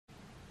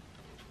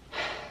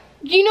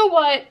You know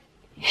what?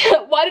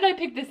 Why did I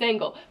pick this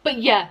angle? But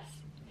yes,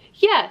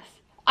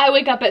 I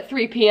wake up at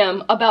 3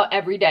 p.m. about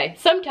every day.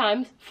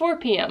 Sometimes 4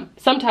 p.m.,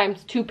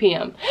 sometimes 2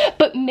 p.m.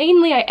 But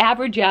mainly I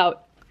average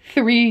out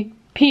 3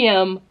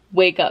 p.m.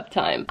 wake up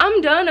time. I'm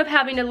done of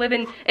having to live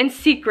in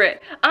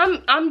secret.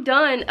 I'm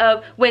done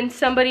of when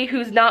somebody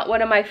who's not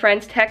one of my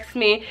friends texts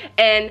me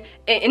and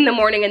in the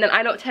morning and then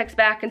I don't text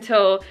back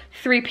until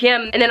 3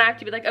 p.m. and then I have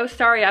to be like, oh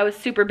sorry, I was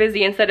super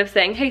busy, instead of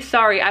saying, hey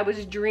sorry, I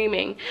was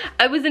dreaming.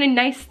 I was in a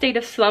nice state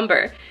of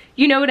slumber.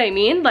 You know what I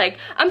mean? Like,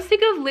 I'm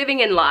sick of living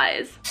in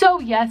lies.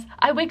 So yes,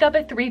 I wake up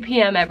at 3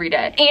 p.m. every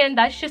day, and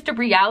that's just a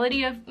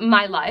reality of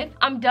my life.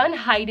 I'm done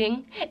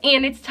hiding,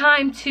 and it's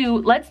time to,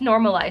 let's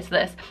normalize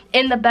this.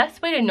 And the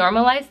best way to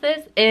normalize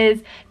this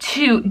is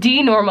to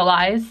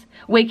denormalize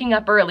waking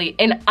up early,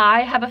 and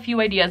I have a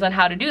few ideas on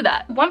how to do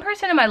that. One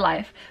person in my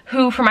life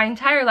who for my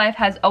entire life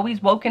has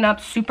always woken up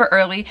super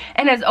early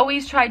and has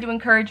always tried to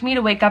encourage me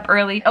to wake up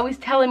early, always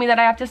telling me that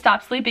I have to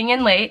stop sleeping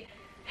in late,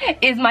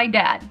 is my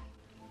dad.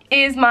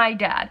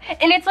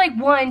 And it's like,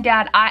 one,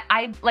 Dad,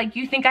 I like,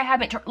 you think I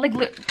haven't, like,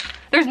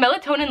 there's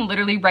melatonin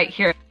literally right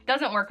here.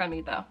 Doesn't work on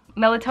me though.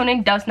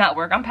 Melatonin does not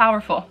work. I'm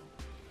powerful.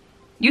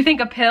 You think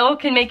a pill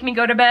can make me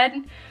go to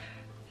bed?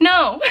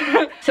 No.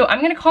 So I'm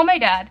gonna call my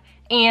dad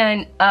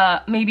and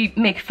maybe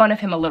make fun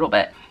of him a little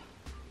bit.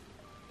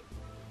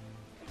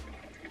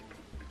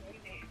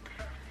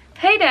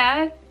 Hey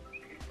Dad.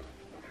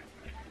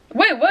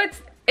 Wait,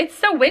 what? It's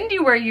so windy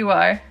where you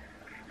are.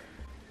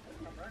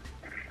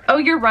 Oh,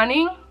 you're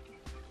running?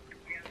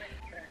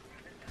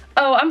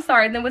 Oh, I'm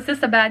sorry, then was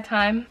this a bad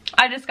time?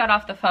 I just got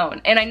off the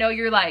phone, and I know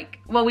you're like,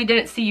 well, we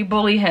didn't see you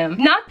bully him.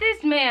 Not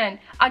this man.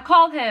 I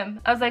called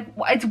him. I was like,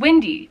 it's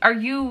windy. Are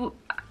you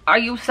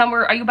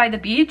somewhere, are you by the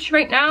beach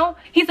right now?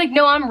 He's like,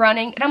 no, I'm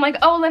running. And I'm like,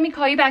 oh, let me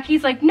call you back.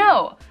 He's like,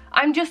 no,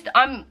 I'm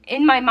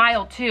in my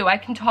mile 2. I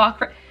can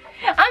talk. I'm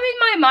in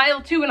my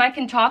mile 2 and I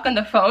can talk on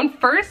the phone.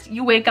 First,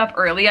 you wake up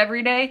early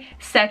every day.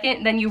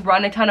 Second, then you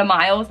run a ton of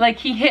miles. Like,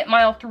 he hit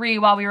mile 3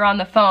 while we were on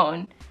the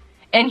phone.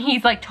 And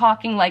he's like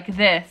talking like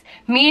this.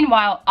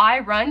 Meanwhile, I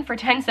run for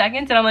 10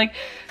 seconds and I'm like,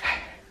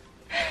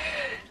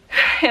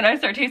 and I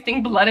start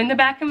tasting blood in the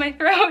back of my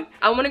throat.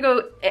 I wanna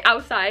go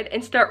outside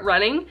and start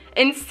running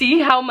and see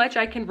how much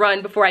I can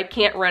run before I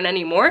can't run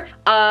anymore.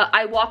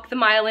 I walked the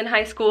mile in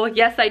high school.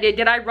 Yes, I did.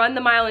 Did I run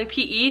the mile in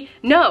PE?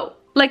 No.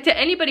 Like, to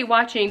anybody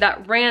watching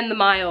that ran the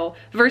mile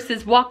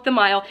versus walked the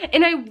mile,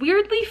 and I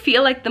weirdly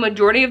feel like the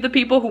majority of the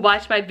people who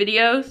watch my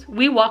videos,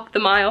 we walk the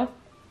mile.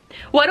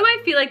 Why do I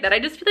feel like that? I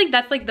just feel like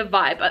that's like the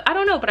vibe. I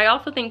don't know, but I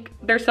also think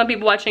there's some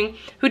people watching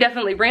who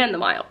definitely ran the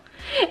mile.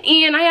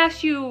 And I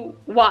asked you,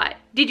 why?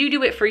 Did you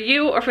do it for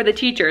you or for the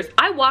teachers?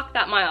 I walked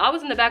that mile. I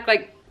was in the back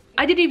like,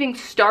 I didn't even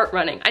start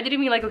running. I didn't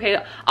even like,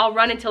 okay, I'll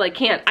run until I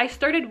can't. I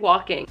started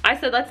walking. I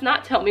said, let's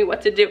not tell me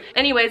what to do.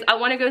 Anyways, I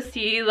wanna go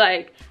see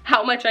like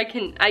how much I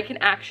can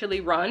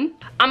actually run.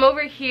 I'm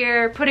over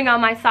here putting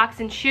on my socks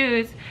and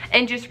shoes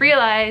and just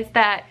realized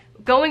that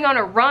going on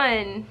a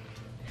run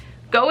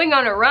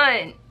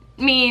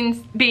means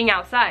being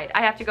outside.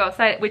 I have to go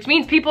outside, which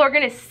means people are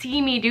gonna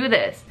see me do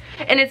this.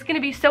 And it's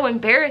gonna be so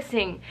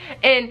embarrassing.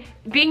 And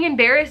being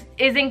embarrassed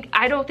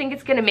I don't think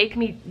it's gonna make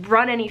me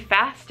run any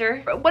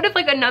faster. What if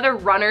like another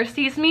runner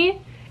sees me?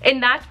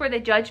 And that's where the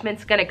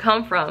judgment's gonna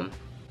come from.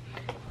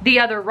 The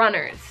other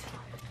runners.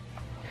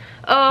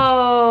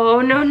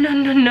 Oh,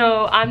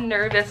 no. I'm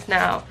nervous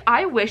now.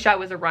 I wish I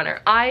was a runner.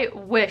 I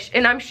wish.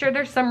 And I'm sure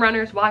there's some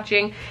runners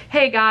watching.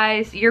 Hey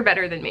guys, you're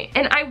better than me.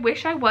 And I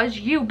wish I was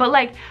you, but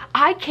like,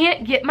 I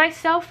can't get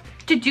myself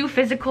to do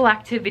physical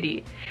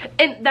activity.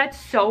 And that's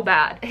so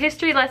bad.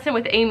 History lesson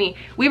with Amy.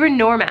 We were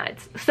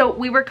nomads. So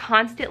we were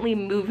constantly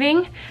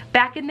moving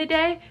back in the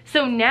day.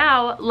 So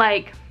now,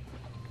 like,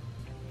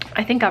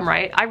 I think I'm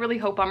right. I really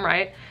hope I'm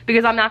right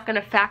because I'm not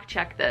gonna fact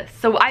check this.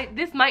 So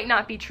this might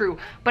not be true,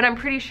 but I'm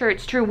pretty sure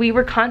it's true. We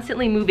were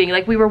constantly moving,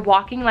 like we were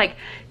walking like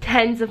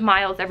tens of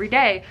miles every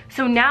day.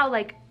 So now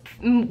like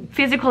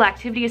physical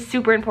activity is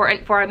super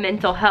important for our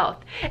mental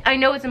health. I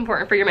know it's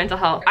important for your mental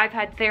health. I've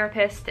had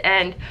therapists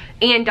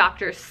and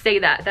doctors say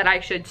that I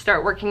should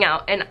start working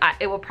out, and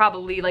it will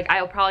probably, like,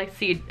 I'll probably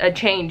see a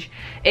change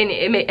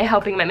in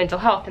helping my mental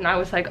health. And I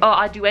was like, oh,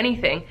 I'll do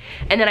anything,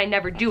 and then I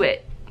never do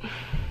it.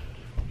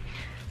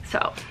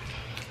 So,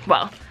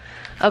 well,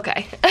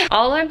 okay.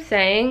 All I'm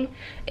saying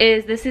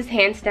is this is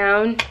hands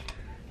down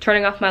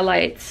turning off my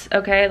lights,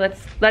 okay?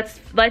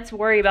 Let's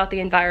worry about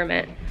the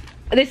environment.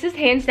 This is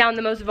hands down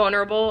the most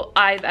vulnerable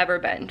I've ever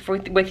been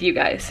with you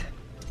guys.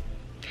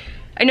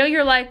 I know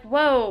you're like,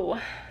 whoa,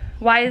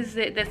 why is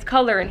it this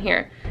color in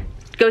here?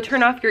 Go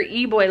turn off your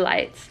e-boy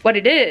lights. What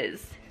it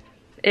is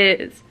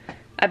I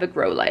have a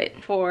grow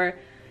light for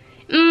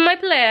my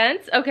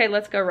plants. Okay,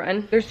 let's go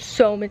run. There's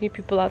so many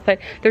people outside.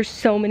 There's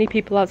so many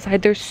people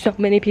outside. There's so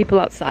many people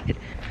outside.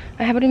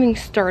 I haven't even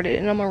started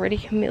and I'm already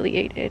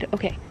humiliated.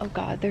 Okay, oh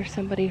God, there's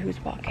somebody who's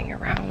walking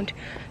around,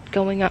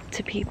 going up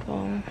to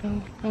people.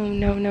 Oh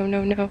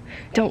no.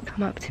 Don't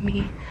come up to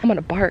me. I'm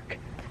gonna bark.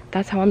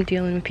 That's how I'm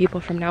dealing with people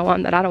from now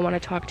on that I don't want to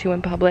talk to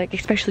in public,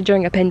 especially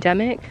during a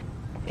pandemic.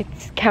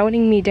 It's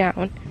counting me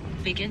down.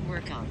 Begin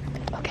workout.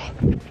 Okay.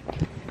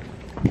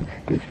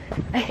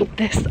 I hate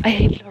this. I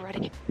hate it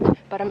already.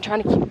 But I'm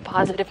trying to keep a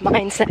positive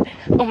mindset.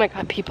 Oh my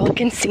god, people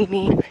can see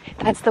me.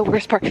 That's the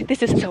worst part.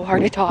 This is so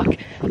hard to talk.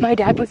 My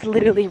dad was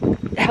literally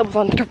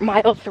on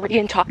mile 3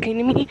 and talking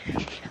to me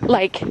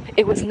like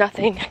it was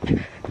nothing.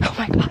 Oh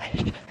my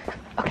gosh.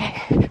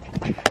 Okay.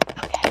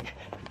 Okay.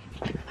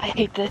 I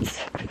hate this.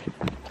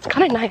 It's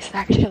kind of nice,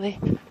 actually.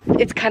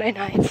 It's kind of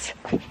nice.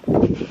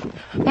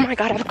 Oh my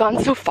god, I've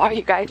gone so far,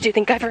 you guys. Do you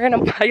think I've ran a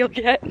mile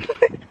yet?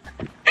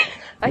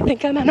 I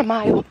think I'm at a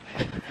mile.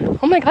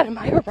 Oh my god, am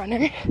I a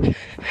runner?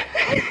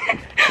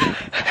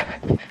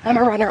 I'm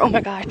a runner, oh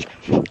my gosh.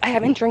 I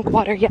haven't drank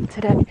water yet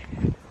today.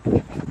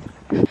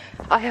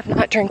 I have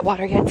not drank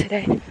water yet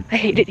today. I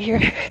hate it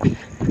here.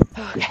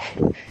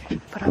 Okay,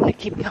 but I'm gonna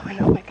keep going.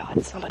 Oh my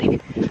god,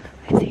 somebody.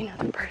 I see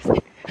another person.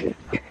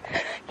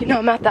 You know,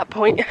 I'm at that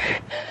point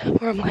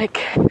where I'm like,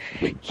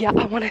 yeah,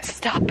 I wanna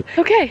stop.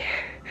 Okay,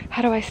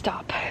 how do I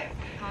stop?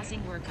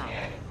 Pausing workout.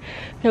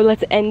 No,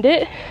 let's end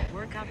it.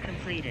 Workout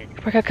completed.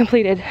 Workout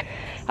completed.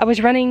 I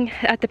was running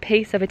at the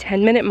pace of a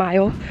 10-minute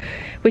mile,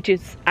 which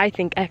is, I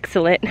think,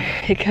 excellent.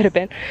 It could have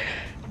been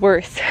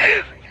worse.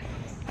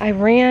 I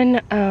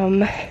ran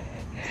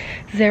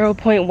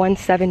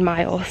 0.17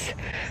 miles.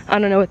 I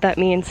don't know what that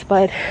means,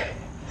 but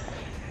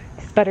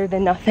it's better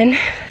than nothing.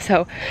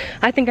 So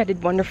I think I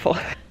did wonderful.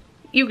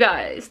 You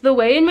guys, the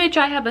way in which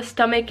I have a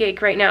stomach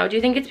ache right now, do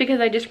you think it's because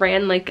I just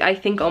ran like, I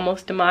think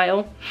almost a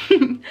mile?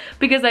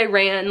 Because I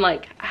ran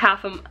like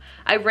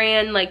I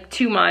ran like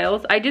 2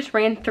 miles. I just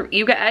ran through,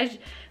 you guys,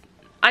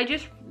 I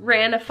just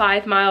ran a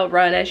 5-mile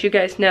run, as you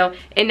guys know,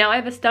 and now I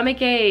have a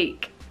stomach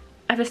ache.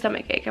 I have a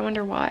stomach ache. I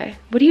wonder why.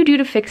 What do you do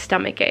to fix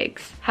stomach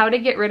aches? How to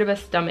get rid of a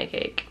stomach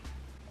ache?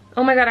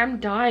 Oh my god, I'm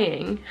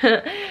dying.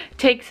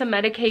 Take some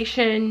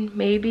medication,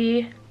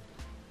 maybe.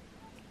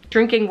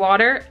 Drinking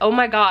water. Oh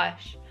my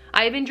gosh.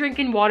 I've been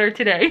drinking water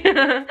today.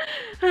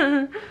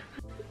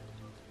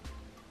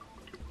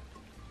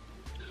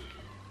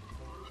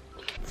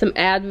 Some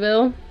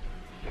Advil.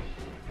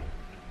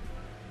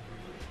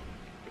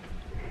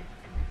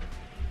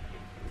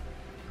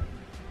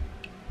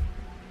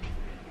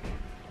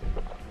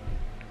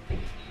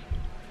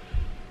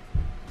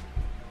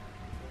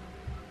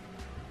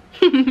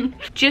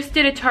 Just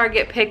did a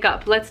Target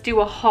pickup. Let's do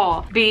a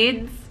haul.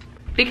 Beads,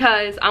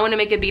 because I want to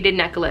make a beaded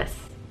necklace.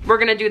 We're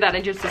gonna do that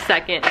in just a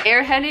second.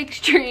 Airhead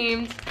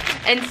Extremes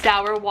and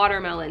sour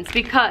watermelons,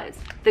 because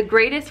the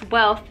greatest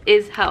wealth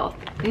is health.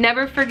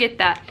 Never forget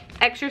that.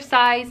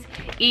 Exercise,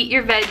 eat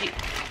your veggies.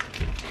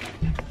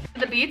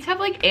 The beads have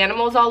like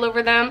animals all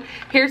over them.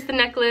 Here's the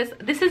necklace.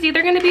 This is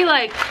either gonna be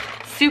like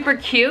super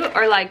cute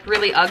or like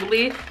really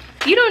ugly.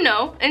 You don't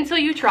know until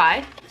you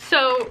try.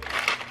 So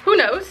who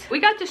knows?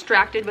 We got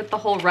distracted with the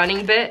whole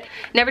running bit.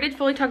 Never did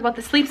fully talk about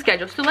the sleep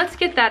schedule. So let's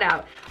get that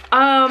out.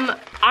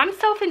 I'm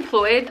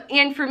self-employed,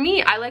 and for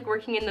me, I like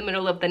working in the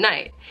middle of the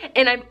night.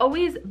 And I've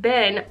always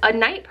been a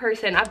night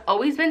person. I've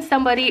always been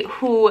somebody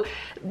who,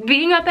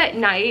 being up at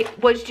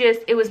night was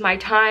just, it was my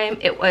time,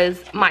 it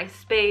was my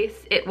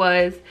space, it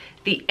was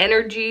the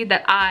energy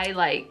that I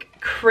like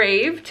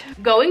craved.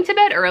 Going to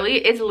bed early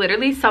is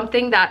literally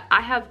something that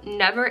I have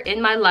never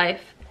in my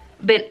life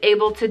been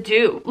able to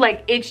do.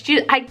 Like, it's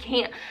just, I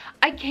can't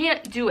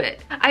do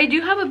it. I do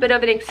have a bit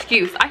of an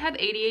excuse. I have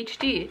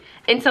ADHD,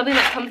 and something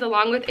that comes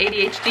along with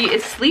ADHD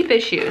is sleep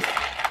issues.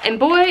 And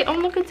boy, oh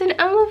look, it's an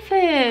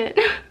elephant.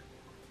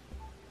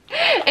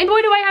 And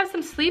boy, do I have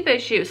some sleep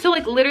issues. So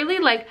like literally,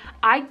 like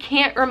I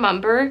can't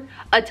remember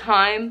a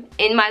time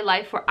in my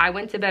life where I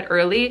went to bed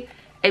early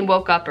and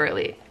woke up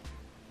early.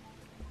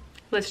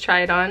 Let's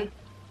try it on.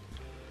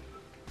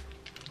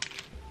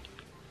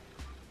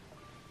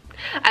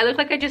 I look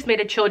like I just made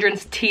a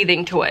children's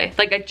teething toy.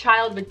 Like a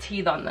child would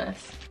teeth on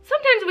this.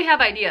 Sometimes we have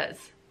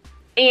ideas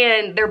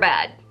and they're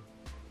bad.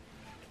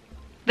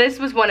 This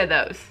was one of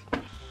those.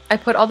 I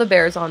put all the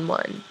bears on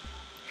one.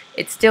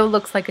 It still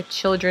looks like a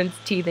children's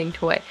teething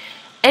toy.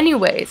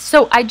 Anyways,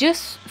 so I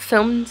just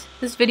filmed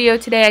this video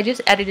today. I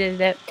just edited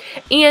it.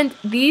 And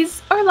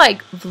these are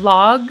like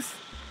vlogs.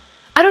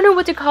 I don't know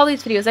what to call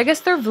these videos. I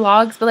guess they're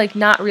vlogs, but like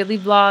not really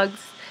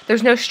vlogs.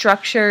 There's no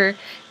structure.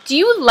 Do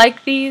you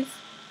like these?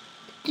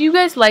 Do you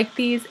guys like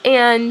these?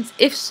 And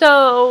if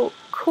so,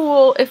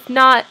 cool. If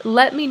not,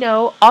 let me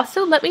know.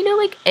 Also, let me know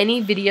like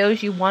any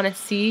videos you want to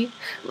see.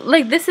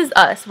 Like, this is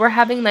us. We're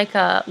having like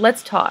a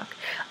let's talk.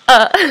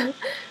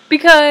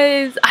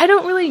 Because I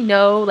don't really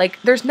know,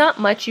 like there's not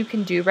much you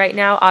can do right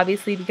now,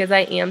 obviously, because I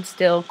am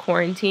still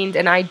quarantined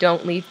and I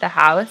don't leave the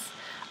house.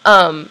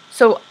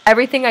 So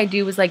everything I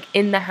do is like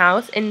in the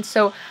house, and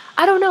so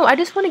I don't know, I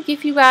just want to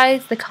give you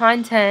guys the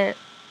content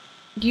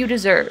you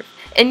deserve.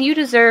 And you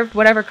deserve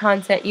whatever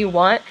content you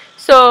want.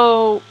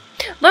 So,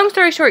 long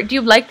story short, do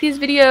you like these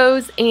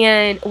videos?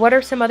 And what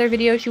are some other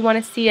videos you want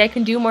to see? I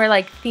can do more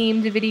like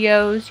themed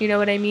videos, you know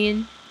what I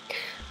mean?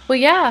 Well,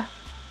 yeah,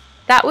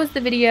 that was the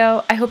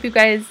video. I hope you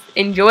guys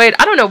enjoyed.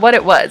 I don't know what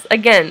it was.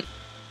 Again,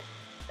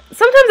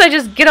 sometimes I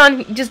just get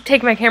on, just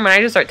take my camera and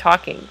I just start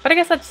talking. But I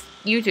guess that's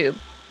YouTube.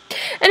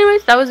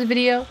 Anyways, that was the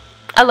video.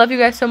 I love you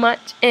guys so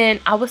much, and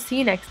I will see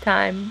you next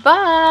time.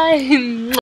 Bye.